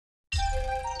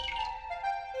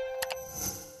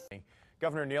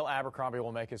Governor Neil Abercrombie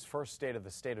will make his first State of the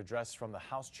State address from the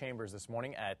House chambers this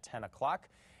morning at 10 o'clock.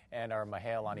 And our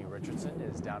Mahea Richardson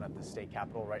is down at the state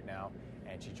capitol right now,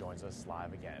 and she joins us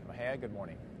live again. Mahea, good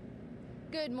morning.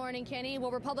 Good morning, Kenny.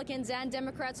 Well, Republicans and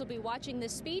Democrats will be watching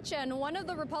this speech, and one of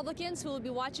the Republicans who will be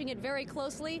watching it very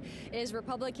closely is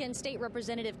Republican State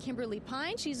Representative Kymberly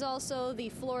Pine. She's also the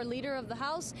floor leader of the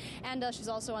House, and she's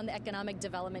also on the Economic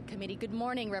Development Committee. Good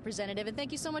morning, Representative, and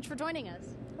thank you so much for joining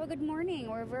us. Well, good morning.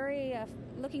 We're very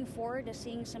looking forward to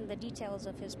seeing some of the details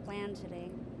of his plan today.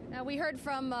 Now, we heard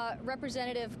from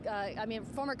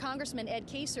former Congressman Ed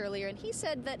Case earlier, and he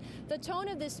said that the tone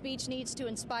of this speech needs to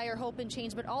inspire hope and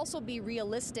change, but also be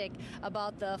realistic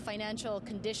about the financial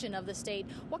condition of the state.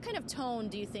 What kind of tone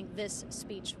do you think this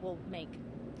speech will make?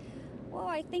 Well,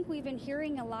 I think we've been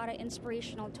hearing a lot of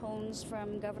inspirational tones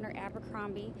from Governor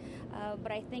Abercrombie,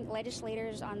 but I think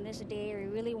legislators on this day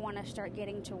really want to start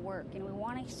getting to work, and we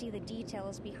want to see the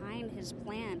details behind his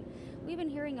plan. We've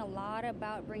been hearing a lot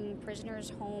about bringing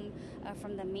prisoners home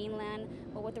from the mainland,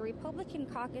 but what the Republican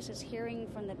caucus is hearing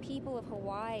from the people of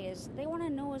Hawaii is they want to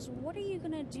know is what are you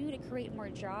going to do to create more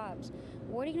jobs?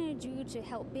 What are you going to do to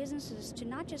help businesses to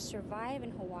not just survive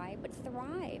in Hawaii, but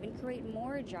thrive and create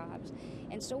more jobs?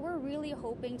 And so we're really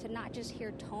hoping to not just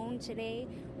hear tone today,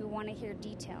 we want to hear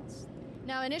details.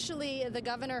 Now, initially, the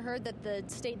governor heard that the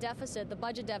state deficit, the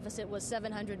budget deficit, was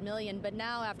 $700 million, but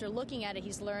now after looking at it,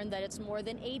 he's learned that it's more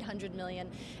than $800 million,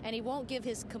 and he won't give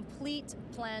his complete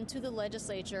plan to the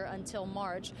legislature until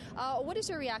March. What is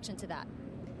your reaction to that?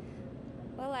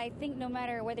 Well, I think no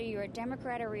matter whether you're a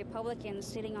Democrat or Republican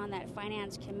sitting on that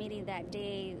finance committee that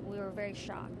day, we were very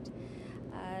shocked.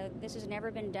 This has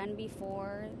never been done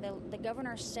before. The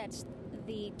governor sets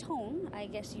the tone, I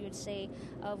guess you would say,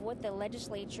 of what the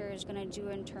legislature is going to do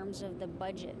in terms of the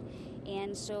budget.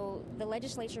 And so the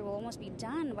legislature will almost be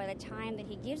done by the time that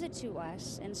he gives it to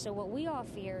us. And so what we all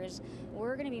fear is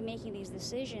we're going to be making these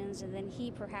decisions, and then he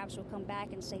perhaps will come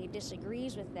back and say he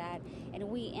disagrees with that, and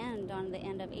we end on the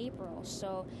end of April.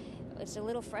 So it's a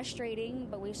little frustrating,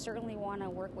 but we certainly want to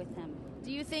work with him.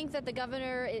 Do you think that the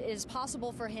governor, it is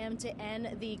possible for him to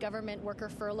end the government worker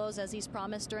furloughs as he's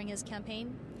promised during his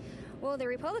campaign? Well, the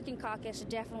Republican caucus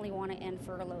definitely want to end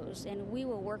furloughs, and we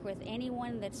will work with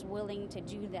anyone that's willing to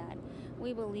do that.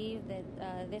 We believe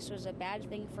that this was a bad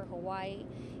thing for Hawaii,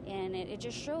 and it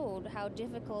just showed how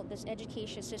difficult this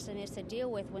education system is to deal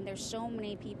with when there's so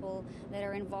many people that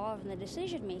are involved in the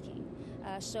decision making.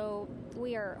 So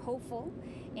we are hopeful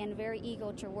and very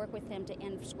eager to work with him to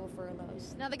end school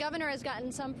furloughs. Now, the governor has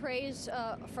gotten some praise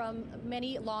from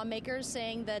many lawmakers,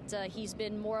 saying that he's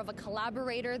been more of a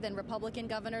collaborator than Republican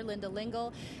Governor Linda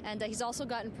Lingle, and he's also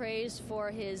gotten praise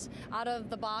for his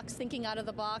thinking out of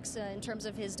the box in terms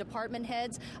of his department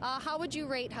heads. How would you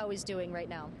rate how he's doing right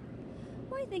now?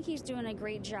 Well, I think he's doing a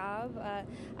great job.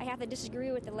 I have to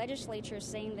disagree with the legislature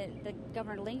saying that the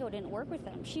Governor Lingo didn't work with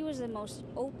them. She was the most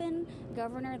open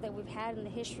governor that we've had in the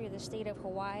history of the state of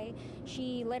Hawaii.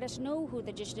 She let us know who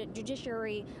the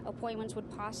judiciary appointments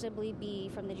would possibly be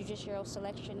from the Judicial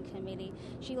Selection Committee.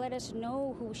 She let us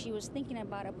know who she was thinking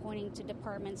about appointing to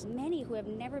departments, many who have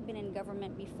never been in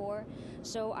government before.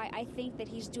 So I think that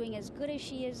he's doing as good as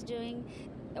she is doing,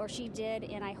 or she did,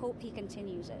 and I hope he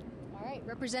continues it. All right,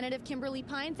 Representative Kymberly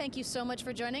Pine, thank you so much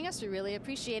for joining us. We really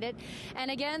appreciate it.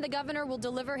 And again, the governor will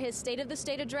deliver his State of the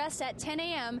State address at 10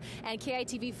 a.m., and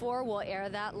KITV4 will air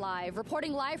that live.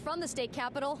 Reporting live from the state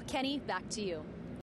capitol, Kenny, back to you.